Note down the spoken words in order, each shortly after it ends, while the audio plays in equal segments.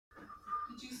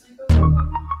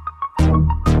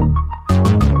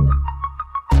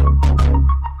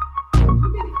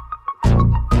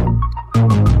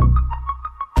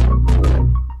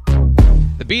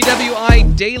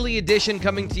Daily Edition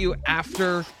coming to you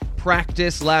after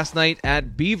practice last night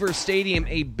at Beaver Stadium,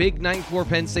 a big night for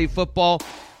Penn State football.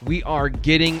 We are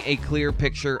getting a clear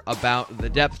picture about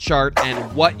the depth chart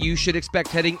and what you should expect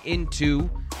heading into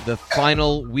the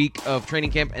final week of training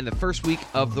camp and the first week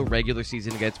of the regular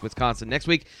season against Wisconsin next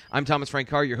week. I'm Thomas Frank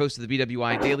Carr, your host of the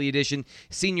BWI Daily Edition.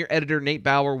 Senior editor Nate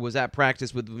Bauer was at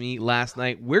practice with me last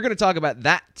night. We're going to talk about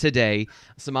that today,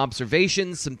 some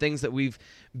observations, some things that we've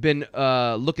been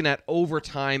looking at over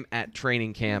time at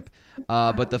training camp.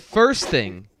 But the first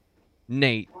thing,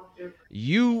 Nate,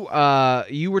 you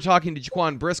were talking to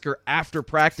Jaquan Brisker after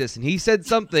practice, and he said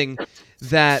something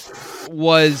that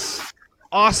was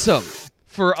awesome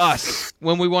for us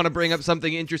when we want to bring up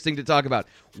something interesting to talk about.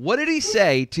 What did he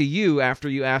say to you after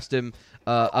you asked him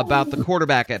about the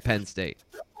quarterback at Penn State?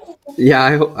 Yeah,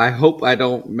 I hope I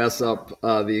don't mess up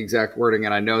the exact wording,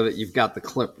 and I know that you've got the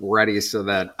clip ready so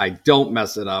that I don't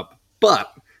mess it up.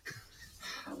 But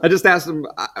I just asked him,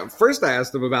 first I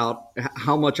asked him about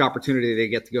how much opportunity they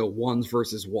get to go ones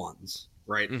versus ones,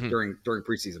 right, during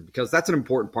preseason, because that's an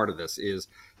important part of this is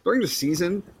during the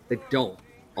season, they don't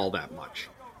all that much.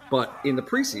 But in the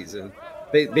preseason,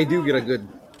 they do get a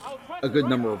good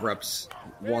number of reps,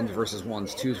 ones versus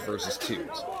ones, twos versus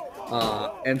twos.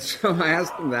 And so I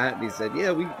asked him that, and he said,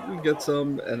 yeah, we get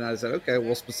some. And I said, okay,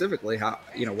 well, specifically,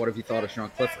 what have you thought of Sean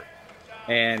Clifford?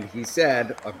 And he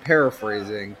said, I'm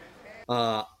paraphrasing,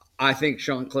 I think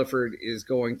Sean Clifford is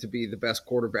going to be the best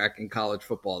quarterback in college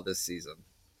football this season.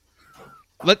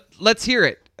 Let's hear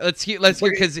it. Let's hear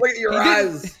because look at your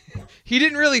eyes. He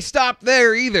didn't really stop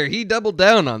there either. He doubled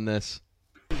down on this.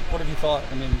 What have you thought?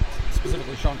 I mean,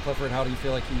 specifically Sean Clifford. How do you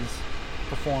feel like he's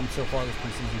performed so far this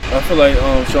preseason? I feel like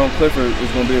Sean Clifford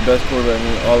is going to be the best quarterback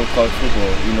in all of college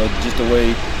football. You know, just the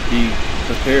way he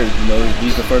prepares. You know,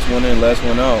 he's the first one in, last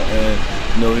one out, and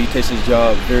you know he takes his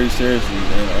job very seriously.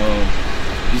 And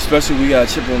especially we got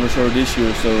a chip on the shoulder this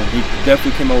year, so he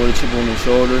definitely came out with a chip on the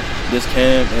shoulder this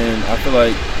camp, and I feel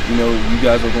like, you know, you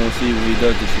guys are going to see what he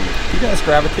does this year. You guys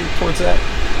gravitate towards that?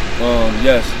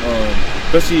 Yes,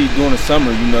 especially during the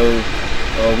summer, you know,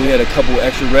 we had a couple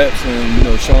extra reps, and, you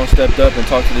know, Sean stepped up and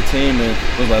talked to the team and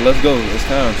was like, let's go, it's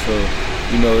time. So,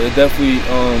 you know, it definitely,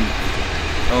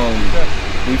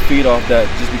 we feed off that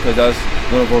just because that's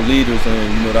one of our leaders and,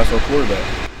 you know, that's our quarterback.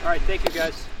 All right, thank you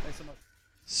guys. Thanks so much.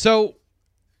 So,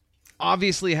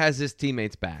 obviously has his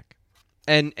teammates back.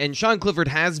 And Sean Clifford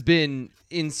has been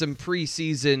in some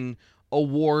preseason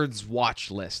awards watch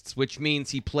lists, which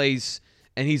means he plays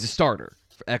and he's a starter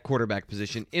at quarterback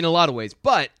position in a lot of ways.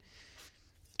 But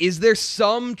is there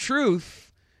some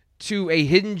truth to a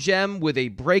hidden gem with a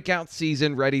breakout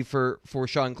season ready for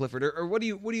Sean Clifford? Or what do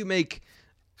you make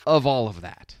of all of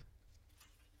that?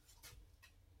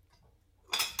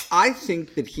 I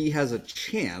think that he has a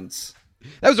chance.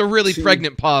 That was a really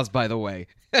pregnant pause, by the way.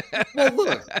 Well,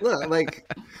 look,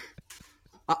 like,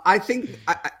 I think,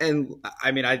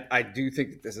 I do think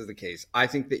that this is the case. I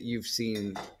think that you've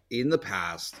seen in the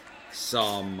past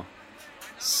some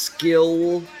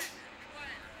skill.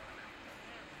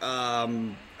 I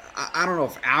don't know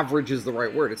if average is the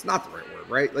right word. It's not the right word,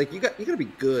 right? Like you got to be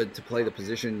good to play the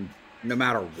position no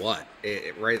matter what,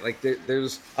 right? Like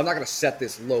I'm not going to set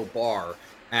this low bar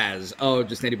as,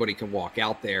 just anybody can walk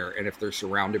out there, and if they're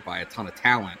surrounded by a ton of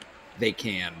talent, they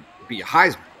can be a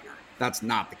Heisman winner. That's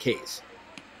not the case.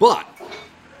 But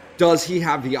does he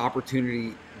have the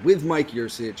opportunity with Mike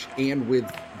Yurcich and with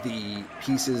the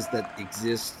pieces that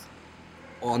exist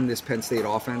on this Penn State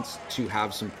offense to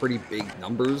have some pretty big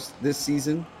numbers this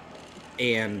season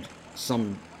and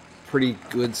some pretty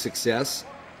good success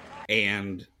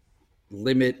and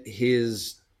limit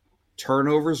his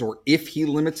turnovers, or if he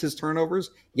limits his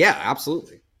turnovers? Yeah,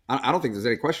 absolutely. I don't think there's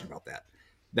any question about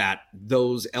that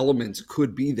those elements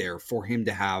could be there for him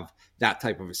to have that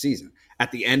type of a season.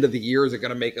 At the end of the year, is it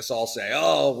going to make us all say,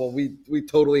 oh, well, we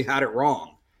totally had it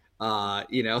wrong? No,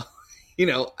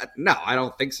 I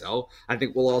don't think so. I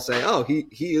think we'll all say, oh, he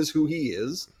is who he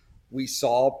is. We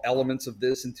saw elements of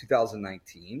this in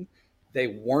 2019. They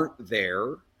weren't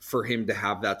there for him to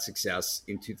have that success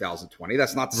in 2020.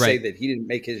 That's not to say that he didn't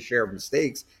make his share of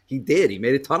mistakes. He did. He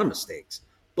made a ton of mistakes.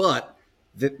 But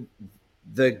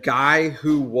the guy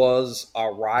who was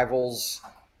a Rivals,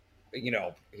 he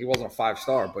wasn't a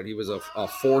 5-star, but he was a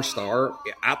 4-star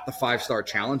at the 5-star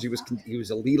challenge. He was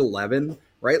Elite 11,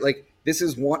 right? Like this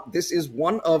is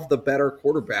one of the better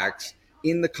quarterbacks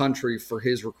in the country for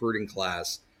his recruiting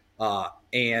class,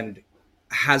 and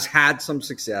has had some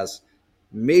success.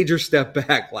 Major step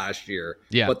back last year,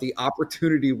 but the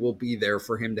opportunity will be there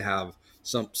for him to have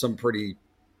some pretty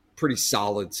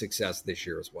solid success this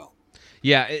year as well.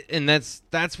 Yeah, and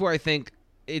that's where I think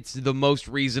it's the most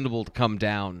reasonable to come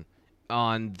down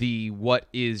on the what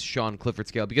is Sean Clifford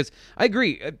scale, because I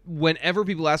agree. Whenever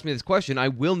people ask me this question, I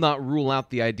will not rule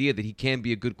out the idea that he can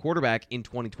be a good quarterback in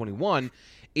 2021.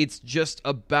 It's just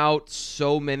about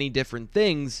so many different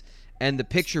things and the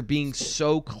picture being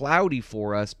so cloudy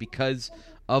for us because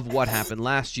of what happened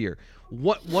last year.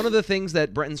 One of the things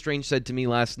that Brenton Strange said to me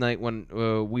last night when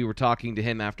we were talking to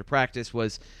him after practice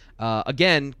was,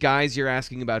 again, guys, you're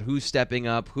asking about who's stepping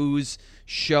up, who's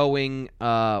showing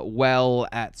well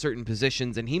at certain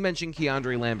positions, and he mentioned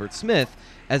Keandre Lambert-Smith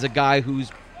as a guy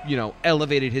who's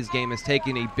elevated his game, has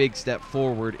taken a big step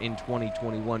forward in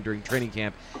 2021 during training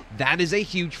camp. That is a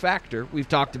huge factor. We've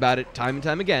talked about it time and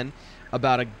time again,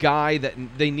 about a guy that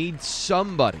they need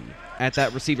somebody at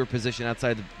that receiver position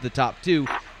outside the top two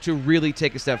to really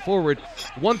take a step forward.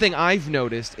 One thing I've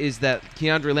noticed is that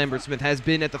Keandre Lambert-Smith has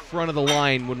been at the front of the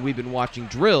line when we've been watching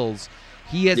drills.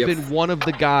 He has been one of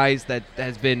the guys that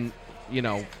has been,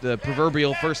 the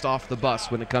proverbial first off the bus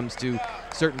when it comes to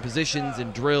certain positions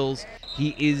and drills.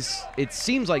 He is, it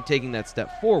seems like, taking that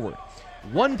step forward.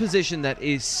 One position that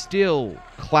is still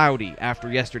cloudy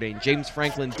after yesterday, and James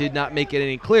Franklin did not make it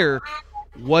any clearer,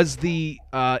 was the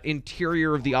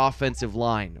interior of the offensive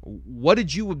line. What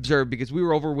did you observe? Because we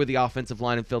were over with the offensive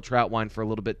line and Phil Troutwine for a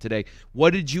little bit today.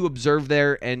 What did you observe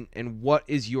there, and what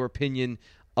is your opinion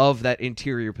of that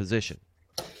interior position?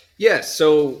 Yeah,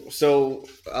 so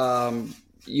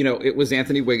it was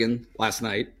Anthony Wiggin last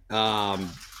night, and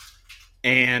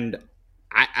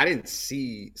I didn't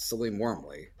see Salim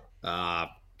Wormley.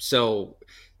 So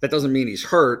that doesn't mean he's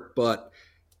hurt, but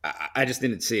I just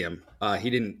didn't see him. He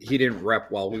didn't rep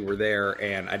while we were there,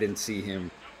 and I didn't see him,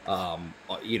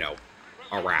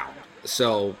 around.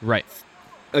 So right.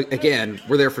 Again,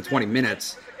 we're there for 20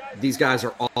 minutes. These guys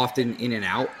are often in and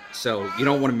out, so you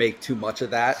don't want to make too much of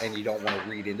that, and you don't want to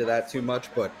read into that too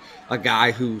much. But a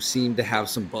guy who seemed to have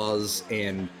some buzz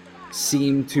and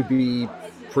seemed to be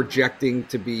projecting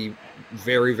to be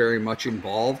very, very much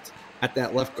involved at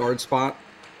that left guard spot,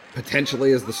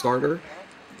 potentially as the starter,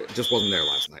 just wasn't there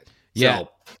last night. Yeah,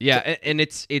 and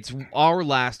it's our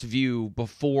last view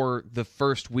before the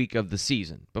first week of the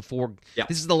season. This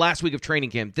is the last week of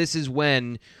training camp. This is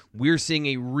when we're seeing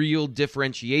a real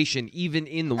differentiation, even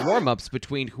in the warm-ups,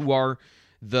 between who are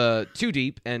the two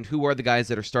deep and who are the guys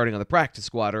that are starting on the practice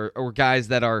squad, or guys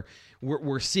that are.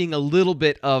 We're seeing a little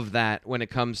bit of that when it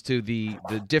comes to the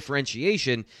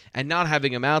differentiation, and not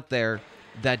having him out there.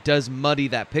 That does muddy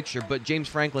that picture. But James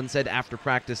Franklin said after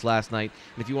practice last night,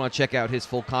 and if you want to check out his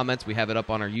full comments, we have it up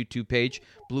on our YouTube page,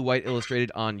 Blue White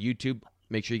Illustrated on YouTube.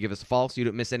 Make sure you give us a follow so you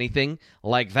don't miss anything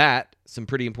like that. Some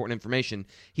pretty important information.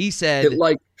 He said,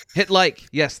 Hit like.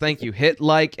 Yes, thank you. Hit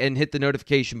like and hit the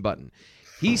notification button.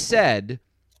 He said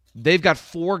they've got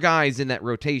 4 guys in that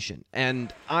rotation.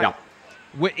 And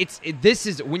when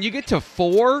you get to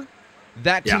 4,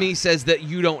 that to me says that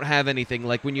you don't have anything.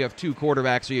 Like when you have 2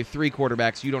 quarterbacks or you have 3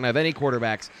 quarterbacks, you don't have any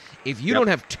quarterbacks. If you don't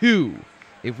have 2,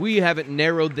 if we haven't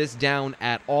narrowed this down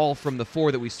at all from the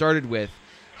 4 that we started with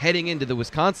heading into the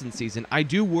Wisconsin season, I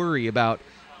do worry about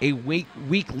a weak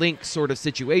link sort of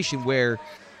situation where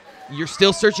you're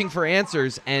still searching for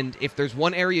answers, and if there's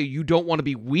one area you don't want to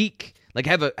be weak, like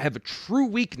have a true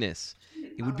weakness,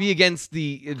 it would be against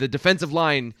the defensive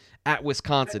line at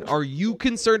Wisconsin. Are you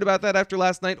concerned about that after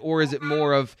last night, or is it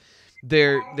more of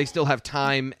they still have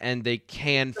time and they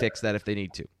can fix that if they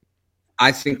need to?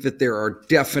 I think that there are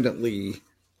definitely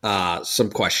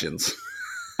some questions.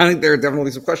 I think there are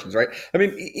definitely some questions, right? I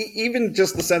mean, even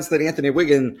just the sense that Anthony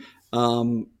Wiggin,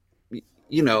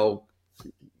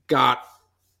 got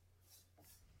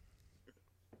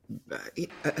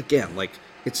again, like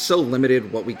it's so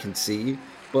limited what we can see.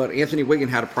 But Anthony Wiggin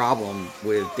had a problem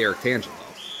with Derek Tangelo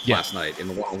last night in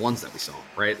the one-on-ones that we saw,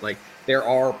 right? Like there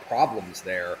are problems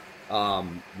there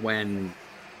when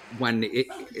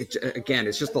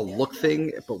it's just a look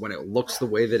thing, but when it looks the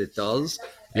way that it does,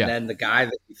 and then the guy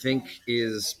that you think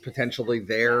is potentially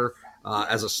there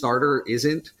as a starter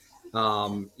isn't,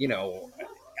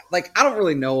 like I don't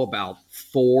really know about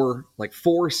 4. Like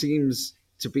 4 seems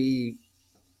to be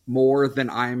more than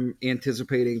I'm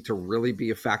anticipating to really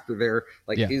be a factor there.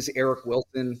 Like, is Eric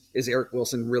Wilson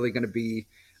really going to be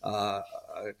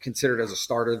considered as a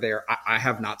starter there? I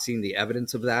have not seen the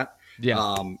evidence of that.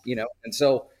 And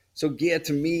so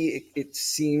to me, it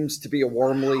seems to be a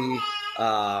Wormley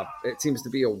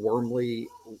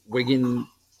Wiggin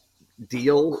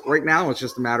deal right now. It's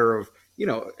just a matter of,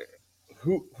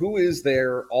 who is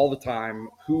there all the time,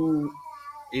 who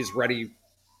is ready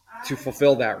to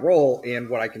fulfill that role. And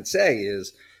what I can say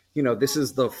is, this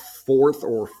is the 4th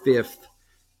or 5th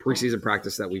preseason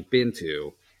practice that we've been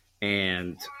to.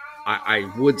 And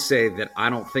I would say that I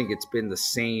don't think it's been the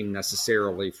same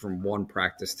necessarily from one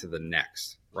practice to the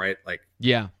next, right? Like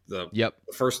Yeah. the Yep.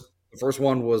 the first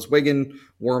one was Wigan.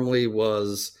 Wormley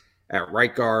was at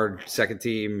right guard, second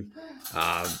team.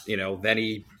 Then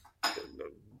he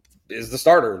is the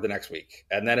starter the next week,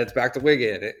 and then it's back to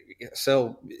Wigan.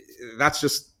 So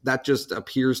that just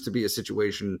appears to be a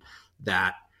situation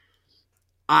that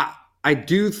I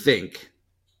do think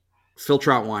Phil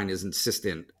Troutwine is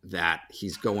insistent that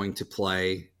he's going to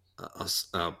play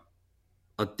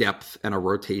a depth and a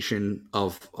rotation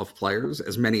of players,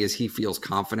 as many as he feels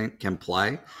confident can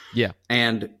play. Yeah.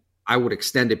 And I would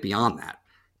extend it beyond that.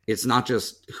 It's not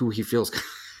just who he feels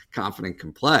confident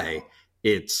can play.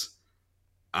 It's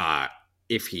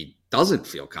if he doesn't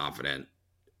feel confident,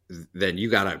 then you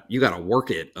gotta work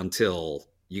it until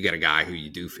you get a guy who you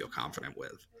do feel confident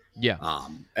with. Yeah.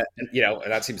 And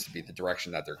that seems to be the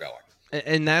direction that they're going.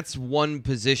 And that's one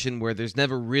position where there's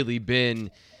never really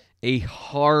been a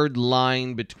hard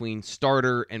line between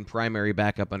starter and primary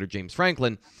backup under James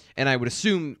Franklin. And I would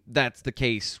assume that's the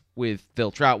case with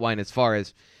Phil Troutwine as far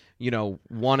as,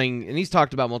 wanting, and he's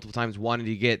talked about multiple times, wanting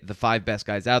to get the 5 best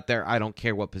guys out there. I don't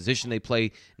care what position they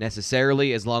play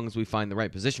necessarily, as long as we find the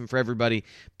right position for everybody.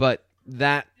 But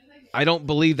I don't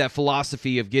believe that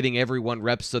philosophy of getting everyone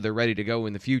reps so they're ready to go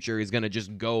in the future is going to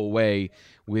just go away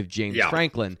with James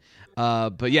Franklin.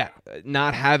 But yeah,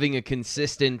 not having a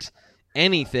consistent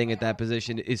anything at that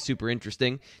position is super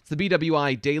interesting. It's the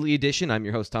BWI Daily Edition. I'm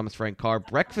your host, Thomas Frank Carr.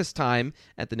 Breakfast time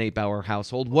at the Nate Bauer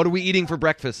household. What are we eating for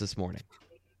breakfast this morning?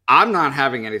 I'm not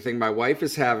having anything. My wife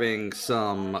is having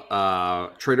some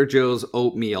Trader Joe's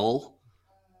oatmeal,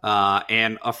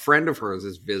 and a friend of hers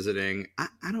is visiting.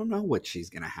 I don't know what she's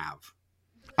going to have.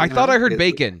 I thought I heard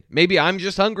bacon. Maybe I'm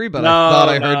just hungry, but I thought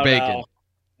I heard bacon. No.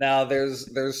 Now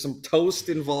there's some toast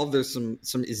involved. There's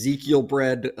some Ezekiel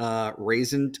bread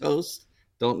raisin toast.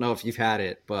 Don't know if you've had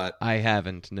it, but I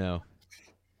haven't. No.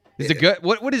 Is it good?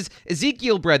 What is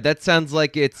Ezekiel bread? That sounds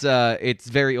like it's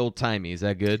very old timey. Is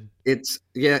that good? It's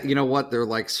you know what? They're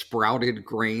like sprouted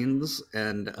grains,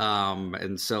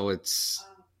 and so it's.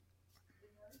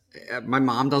 My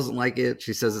mom doesn't like it.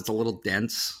 She says it's a little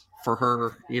dense for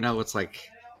her. It's like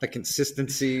the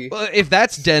consistency. Well, if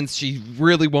that's dense, she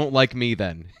really won't like me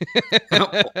then.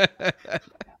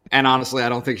 And honestly, I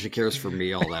don't think she cares for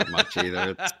me all that much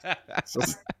either.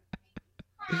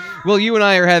 Well, you and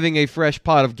I are having a fresh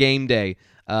pot of game day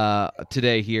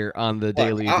today here on the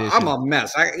Daily Edition. I'm a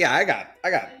mess. I got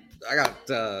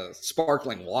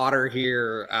sparkling water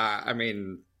here.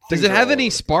 Does it have any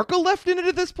sparkle left in it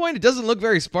at this point? It doesn't look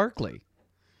very sparkly.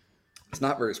 It's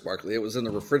not very sparkly. It was in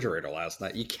the refrigerator last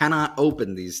night. You cannot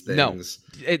open these things. No,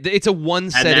 it's a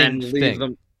one-setting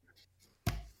thing.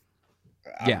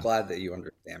 I'm glad that you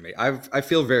understand me. I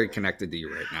feel very connected to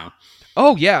you right now.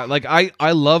 Oh, yeah. Like,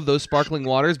 I love those sparkling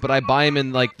waters, but I buy them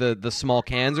in, like, the small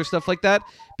cans or stuff like that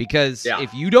because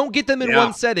if you don't get them in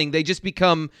one setting, they just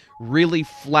become really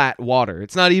flat water.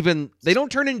 It's not even – they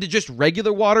don't turn into just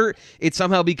regular water. It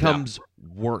somehow becomes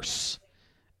worse.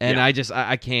 And I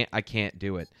can't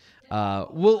do it.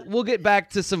 We'll get back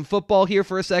to some football here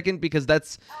for a second because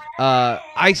that's I'm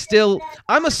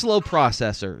a slow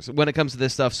processor when it comes to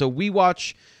this stuff. So we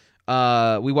watch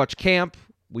camp,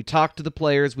 we talk to the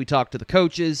players, we talk to the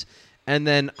coaches, and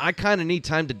then I kind of need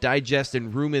time to digest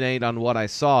and ruminate on what I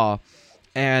saw.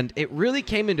 And it really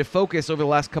came into focus over the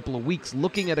last couple of weeks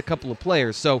looking at a couple of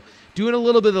players. So doing a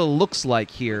little bit of the looks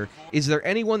like here, is there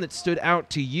anyone that stood out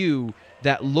to you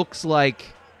that looks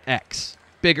like X?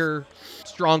 Bigger,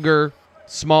 stronger,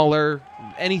 smaller,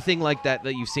 anything like that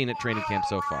you've seen at training camp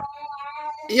so far?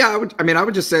 Yeah, I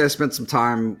would just say I spent some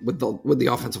time with the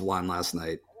offensive line last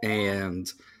night,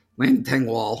 and Landon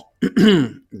Tengwall,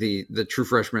 the true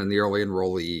freshman and the early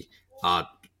enrollee,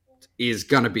 is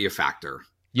going to be a factor.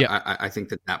 Yeah, I think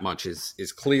that much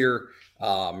is clear.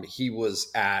 He was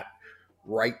at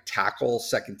right tackle,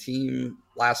 second team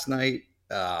last night.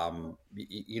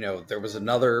 There was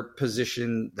another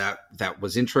position that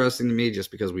was interesting to me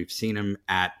just because we've seen him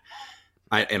and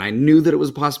I knew that it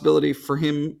was a possibility for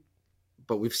him,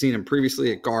 but we've seen him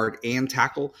previously at guard and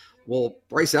tackle. Well,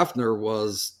 Bryce Effner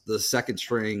was the second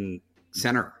string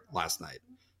center last night.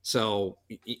 So,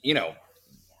 you're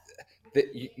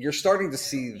starting to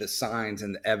see the signs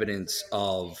and the evidence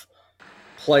of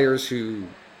players who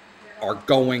are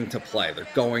going to play. They're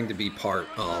going to be part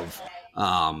of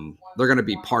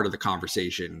the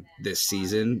conversation this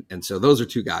season. And so those are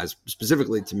two guys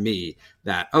specifically to me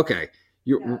that,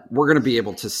 we're going to be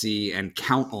able to see and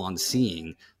count on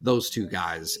seeing those two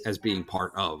guys as being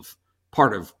part of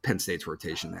Penn State's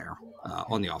rotation there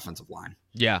on the offensive line.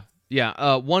 Yeah.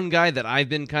 Yeah, one guy that I've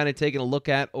been kind of taking a look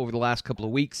at over the last couple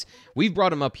of weeks, we've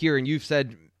brought him up here, and you've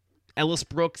said Ellis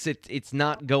Brooks, it's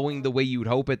not going the way you would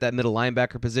hope at that middle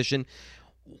linebacker position.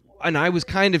 And I was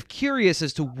kind of curious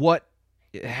as to what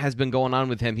has been going on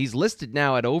with him. He's listed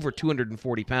now at over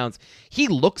 240 pounds. He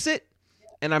looks it,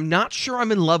 and I'm not sure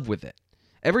I'm in love with it.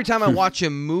 Every time I watch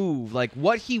him move, like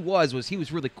what he was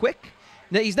really quick.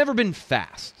 Now, he's never been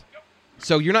fast.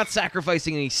 So you're not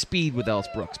sacrificing any speed with Ellis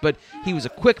Brooks, but he was a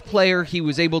quick player. He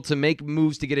was able to make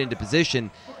moves to get into position.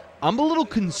 I'm a little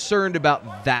concerned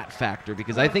about that factor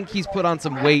because I think he's put on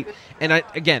some weight. And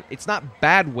again, it's not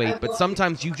bad weight, but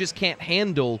sometimes you just can't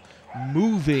handle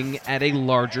moving at a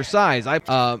larger size. That's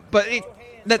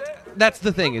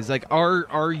the thing is like,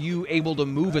 are you able to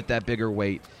move at that bigger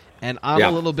weight? And I'm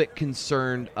a little bit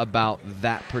concerned about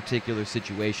that particular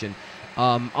situation.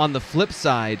 On the flip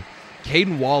side,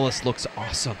 Caden Wallace looks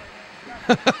awesome.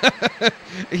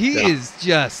 He is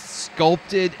just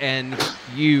sculpted and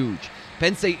huge.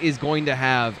 Penn State is going to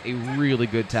have a really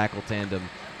good tackle tandem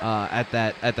at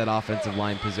that offensive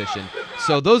line position.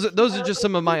 So those are just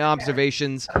some of my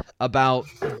observations about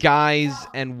guys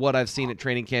and what I've seen at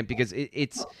training camp, because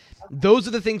it's those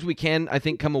are the things we can, I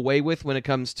think, come away with when it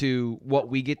comes to what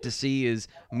we get to see is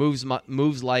moves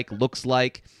like, looks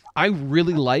like. I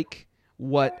really like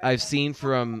what I've seen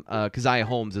from Keziah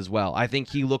Holmes as well. I think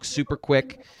he looks super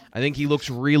quick. I think he looks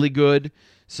really good.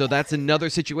 So that's another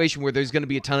situation where there's going to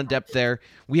be a ton of depth there.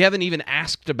 We haven't even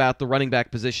asked about the running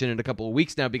back position in a couple of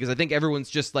weeks now because I think everyone's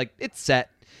just like, it's set.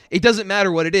 It doesn't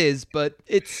matter what it is, but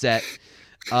it's set.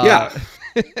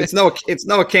 It's Noah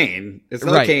Cain. It's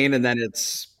Noah Cain, and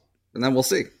then we'll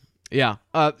see. Yeah,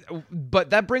 but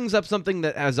that brings up something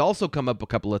that has also come up a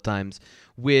couple of times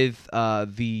with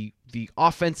the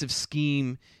offensive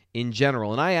scheme in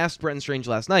general. And I asked Brenton Strange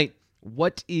last night,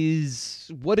 what is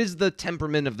the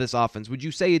temperament of this offense? Would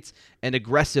you say it's an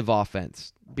aggressive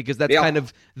offense? Because that's kind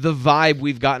of the vibe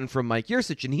we've gotten from Mike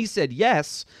Yurcich. And he said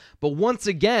yes, but once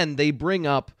again, they bring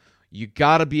up, you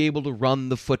got to be able to run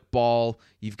the football.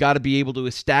 You've got to be able to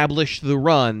establish the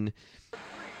run.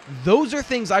 Those are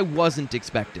things I wasn't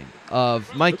expecting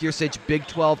of Mike Yurcich, Big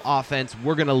 12 offense.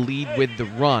 We're going to lead with the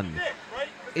run.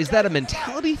 Is that a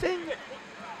mentality thing?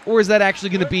 Or is that actually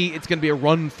going to be, it's going to be a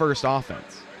run-first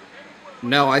offense?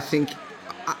 No, I think,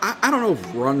 I don't know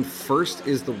if run first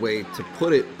is the way to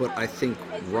put it, but I think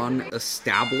run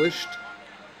established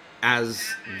as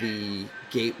the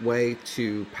gateway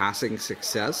to passing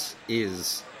success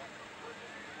is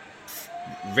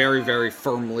very, very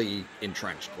firmly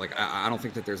entrenched. Like, I don't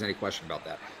think that there's any question about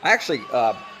that. I actually,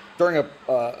 during an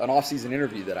offseason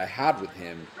interview that I had with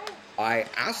him, I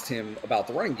asked him about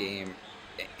the running game,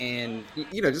 and,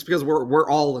 just because we're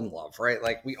all in love, right?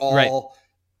 Like, we all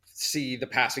see the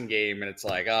passing game, and it's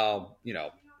like,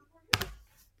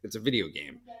 it's a video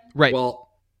game. Right. Well,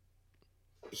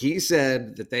 he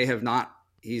said that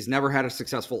he's never had a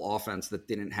successful offense that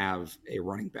didn't have a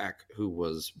running back who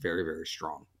was very, very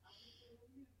strong.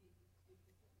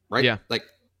 Right? Yeah. Like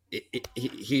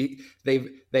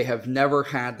they have never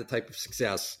had the type of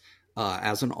success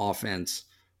as an offense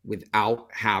without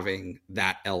having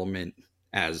that element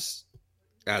as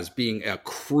being a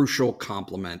crucial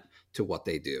complement to what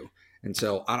they do. And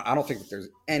so I don't think that there's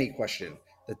any question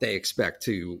that they expect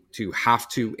to have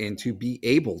to and to be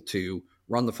able to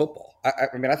run the football.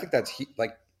 I mean, I think that's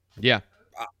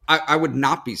I would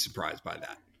not be surprised by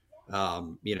that.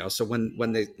 So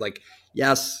when they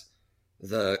yes,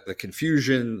 the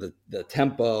confusion, the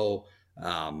tempo,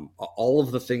 all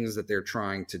of the things that they're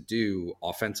trying to do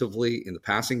offensively in the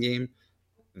passing game,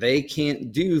 they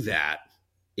can't do that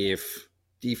if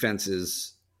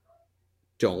defenses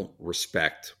don't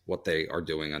respect what they are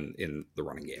doing in the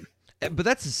running game. But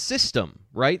that's a system,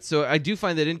 right? So I do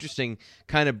find that interesting,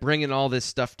 kind of bringing all this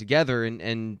stuff together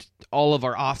and all of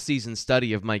our off-season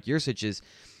study of Mike Yurcich is,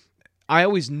 I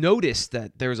always notice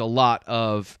that there's a lot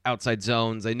of outside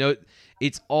zones. I know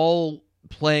it's all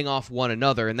playing off one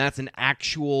another, and that's an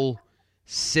actual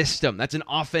system. That's an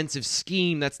offensive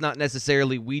scheme. That's not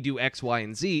necessarily we do X, Y,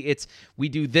 and Z. It's we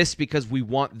do this because we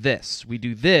want this. We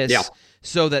do this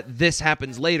so that this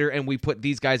happens later, and we put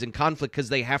these guys in conflict because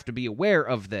they have to be aware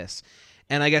of this.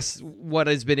 And I guess what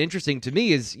has been interesting to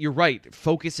me is, you're right,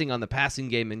 focusing on the passing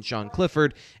game in Sean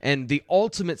Clifford, and the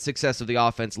ultimate success of the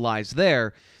offense lies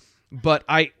there. But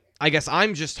I guess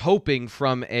I'm just hoping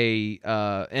from an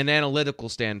analytical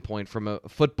standpoint, from a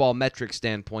football metric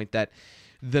standpoint, that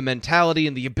the mentality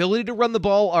and the ability to run the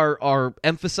ball are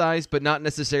emphasized, but not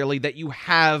necessarily that you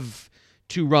have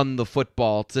to run the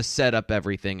football to set up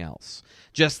everything else.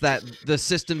 Just that the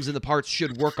systems and the parts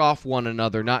should work off one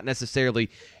another, not necessarily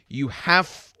you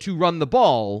have to run the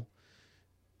ball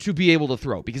to be able to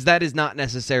throw, because that is not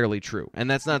necessarily true. And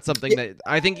that's not something that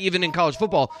I think even in college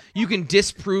football, you can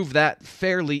disprove that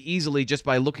fairly easily just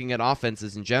by looking at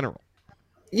offenses in general.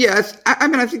 Yeah, I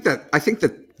mean, I think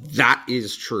that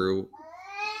is true,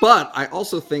 but I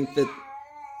also think that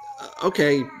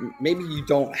okay, maybe you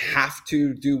don't have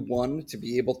to do one to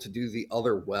be able to do the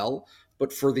other well,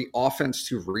 but for the offense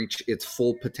to reach its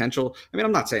full potential, I mean,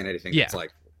 I'm not saying anything that's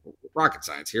like rocket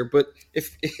science here, but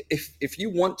if you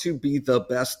want to be the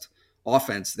best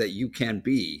offense that you can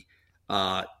be,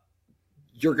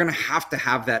 you're going to have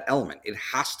that element. It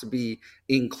has to be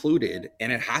included,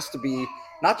 and it has to be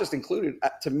not just included.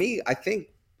 To me, I think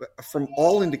from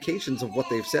all indications of what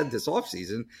they've said this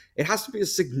offseason, it has to be a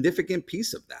significant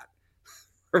piece of that.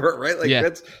 Right? Like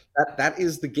that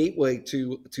is the gateway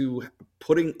to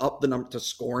putting up the number, to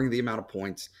scoring the amount of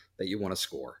points that you want to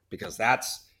score, because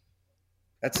that's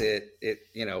it.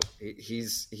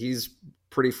 He's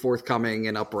pretty forthcoming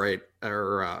and upright,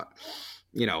 or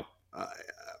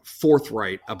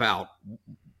forthright about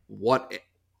what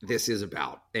this is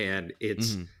about, and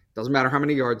it's doesn't matter how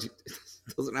many yards.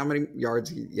 Doesn't how many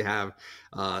yards you have.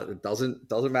 It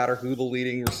doesn't matter who the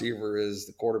leading receiver is,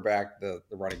 the quarterback, the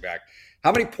running back.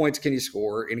 How many points can you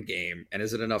score in a game, and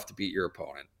is it enough to beat your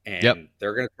opponent? And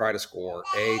they're going to try to score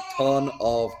a ton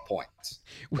of points.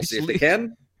 We'll see if they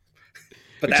can.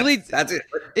 But that's it.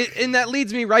 And that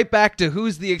leads me right back to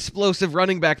who's the explosive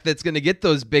running back that's going to get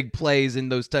those big plays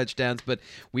and those touchdowns. But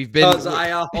we've been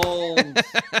Isaiah Holmes.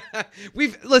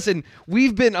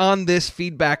 We've been on this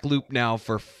feedback loop now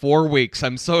for 4 weeks.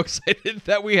 I'm so excited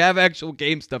that we have actual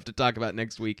game stuff to talk about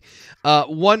next week.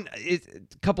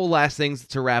 Couple last things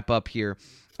to wrap up here.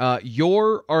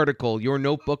 Your article, your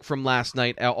notebook from last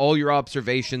night, all your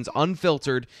observations,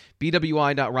 unfiltered,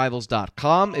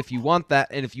 bwi.rivals.com. If you want that,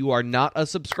 and if you are not a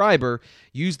subscriber,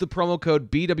 use the promo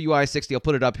code BWI60. I'll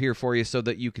put it up here for you so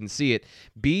that you can see it.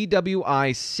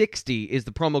 BWI60 is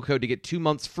the promo code to get 2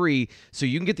 months free, so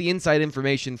you can get the inside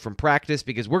information from practice,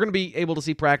 because we're going to be able to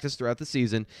see practice throughout the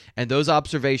season, and those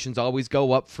observations always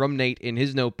go up from Nate in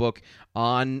his notebook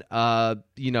on,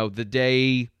 the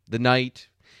day, the night.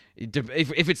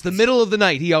 If it's the middle of the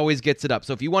night, he always gets it up.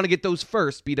 So if you want to get those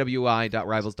first,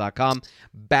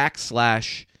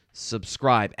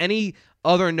 bwi.rivals.com/subscribe. Any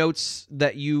other notes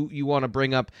that you want to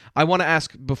bring up? I want to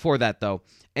ask before that, though,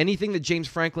 anything that James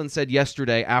Franklin said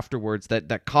yesterday afterwards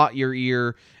that caught your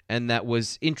ear and that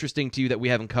was interesting to you that we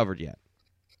haven't covered yet?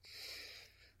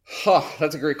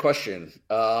 That's a great question.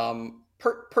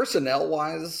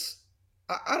 Personnel-wise,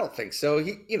 I don't think so.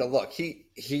 He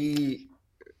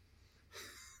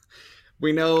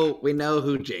We know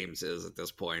who James is at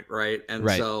this point, right? And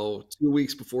so 2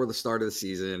 weeks before the start of the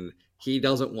season, he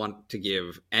doesn't want to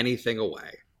give anything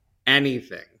away,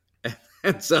 anything.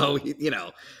 And so,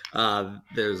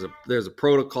 there's a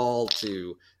protocol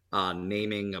to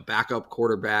naming a backup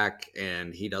quarterback,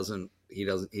 and he didn't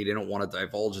want to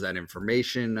divulge that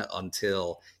information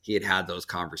until he had those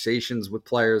conversations with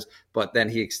players. But then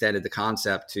he extended the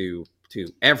concept to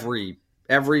every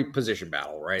position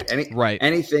battle, right?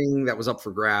 Anything that was up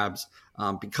for grabs,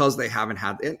 because they haven't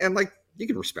had, and like, you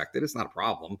can respect it. It's not a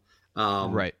problem.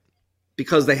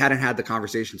 Because they hadn't had the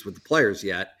conversations with the players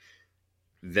yet,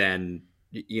 then,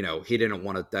 he didn't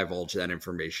want to divulge that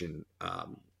information,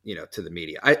 to the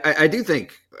media. I do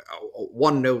think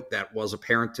one note that was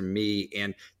apparent to me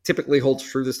and typically holds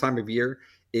true this time of year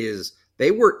is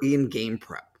they were in game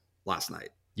prep last night.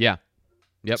 Yeah.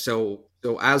 Yep. So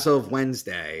as of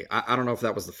Wednesday, I don't know if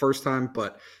that was the first time,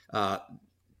 but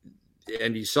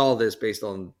and you saw this based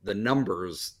on the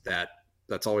numbers,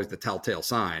 that's always the telltale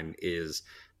sign, is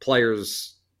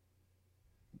players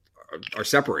are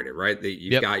separated, right?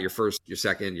 You've got your first, your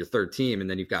second, your third team, and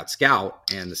then you've got scout,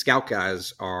 and the scout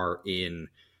guys are in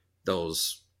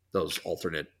those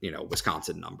alternate,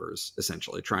 Wisconsin numbers,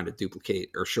 essentially trying to duplicate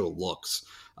or show looks.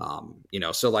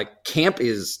 So like camp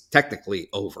is technically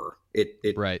over.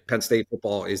 Penn State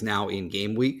football is now in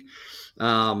game week.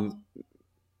 And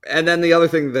then the other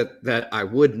thing that I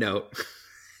would note,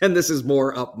 and this is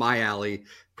more up my alley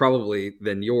probably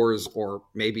than yours or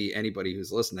maybe anybody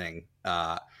who's listening,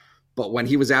 but when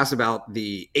he was asked about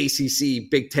the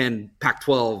ACC, Big Ten,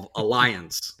 Pac-12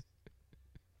 alliance,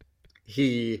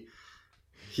 the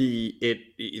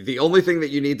only thing that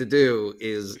you need to do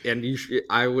is, and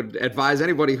I would advise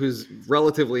anybody who's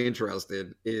relatively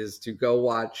interested, is to go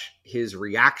watch his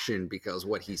reaction, because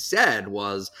what he said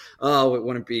was, it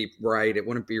wouldn't be right, it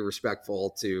wouldn't be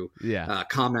respectful to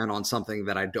comment on something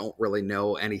that I don't really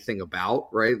know anything about,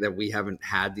 right? That we haven't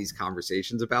had these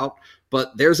conversations about.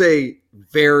 But there's a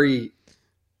very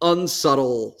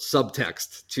unsubtle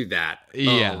subtext to that.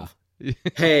 Yeah.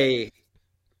 Hey,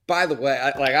 by the way,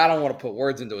 I don't want to put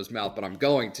words into his mouth, but I'm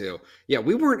going to. Yeah,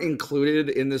 we weren't included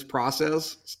in this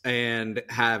process and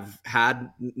have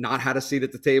not had a seat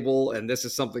at the table. And this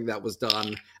is something that was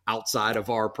done outside of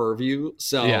our purview.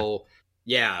 So,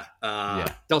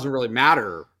 doesn't really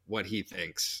matter what he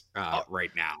thinks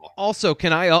right now. Also,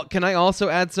 can I also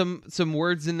add some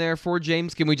words in there for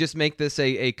James? Can we just make this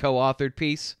a co-authored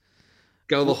piece?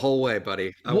 Go the whole way,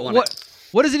 buddy.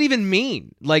 What does it even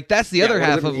mean? Like, that's the other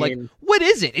half of like, what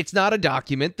is it? It's not a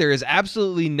document. There is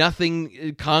absolutely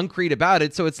nothing concrete about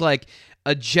it. So it's like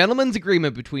a gentleman's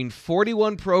agreement between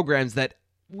 41 programs that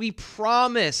we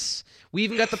promise. We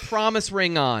even got the promise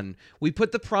ring on. We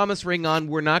put the promise ring on.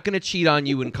 We're not going to cheat on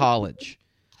you in college.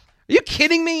 Are you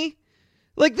kidding me?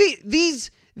 Like, these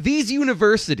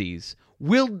universities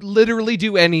will literally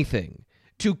do anything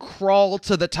to crawl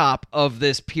to the top of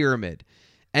this pyramid.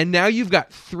 And now you've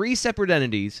got 3 separate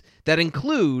entities that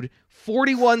include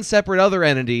 41 separate other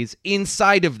entities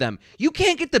inside of them. You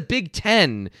can't get the Big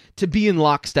Ten to be in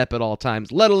lockstep at all times,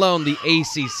 let alone the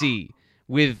ACC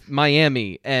with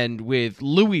Miami and with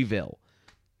Louisville.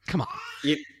 Come on.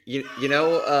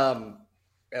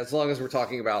 As long as we're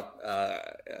talking about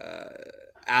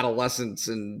adolescence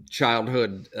and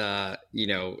childhood,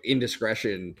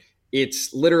 indiscretion,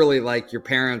 it's literally like your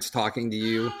parents talking to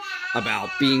you about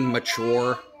being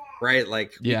mature, right?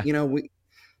 Like,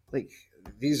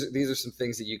 these are some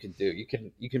things that you can do.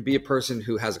 You can be a person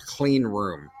who has a clean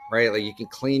room, right? Like, you can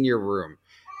clean your room.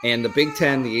 And the Big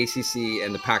Ten, the ACC,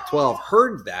 and the Pac-12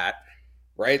 heard that,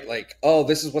 right? Like, oh,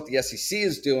 this is what the SEC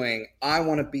is doing. I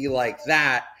want to be like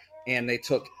that. And they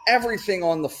took everything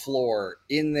on the floor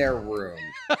in their room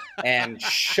and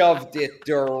shoved it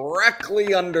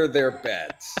directly under their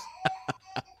beds.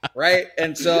 Right?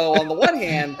 And so on the one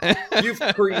hand, you've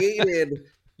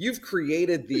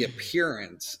created the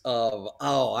appearance of,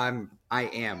 oh, I'm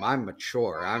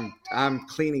mature. I'm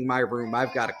cleaning my room.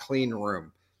 I've got a clean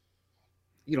room.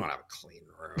 You don't have a clean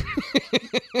room.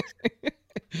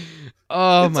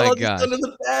 Oh my God. It's under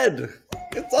the bed.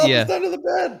 It's all just under the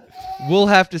bed. We'll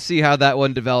have to see how that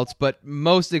one develops, but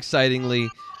most excitingly,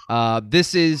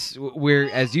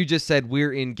 as you just said,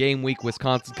 we're in game week.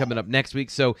 Wisconsin coming up next week,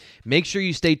 so make sure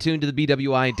you stay tuned to the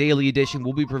BWI Daily Edition.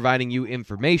 We'll be providing you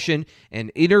information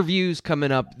and interviews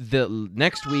coming up the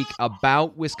next week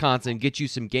about Wisconsin. Get you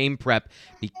some game prep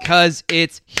because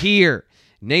it's here.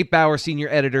 Nate Bauer, senior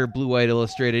editor, Blue White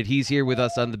Illustrated. He's here with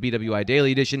us on the BWI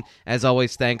Daily Edition. As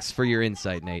always, thanks for your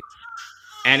insight, Nate.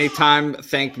 Anytime,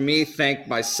 thank me, thank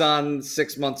my son,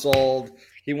 6 months old.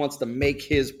 He wants to make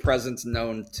his presence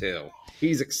known, too.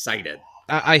 He's excited.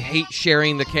 I hate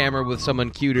sharing the camera with someone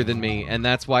cuter than me, and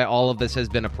that's why all of this has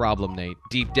been a problem, Nate.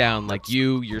 Deep down, like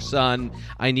you, your son,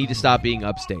 I need to stop being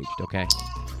upstaged, okay?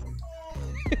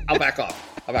 I'll back off.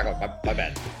 My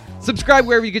bad. Subscribe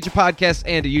wherever you get your podcasts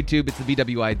and to YouTube. It's the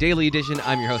BWI Daily Edition.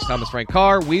 I'm your host, Thomas Frank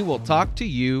Carr. We will talk to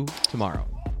you tomorrow.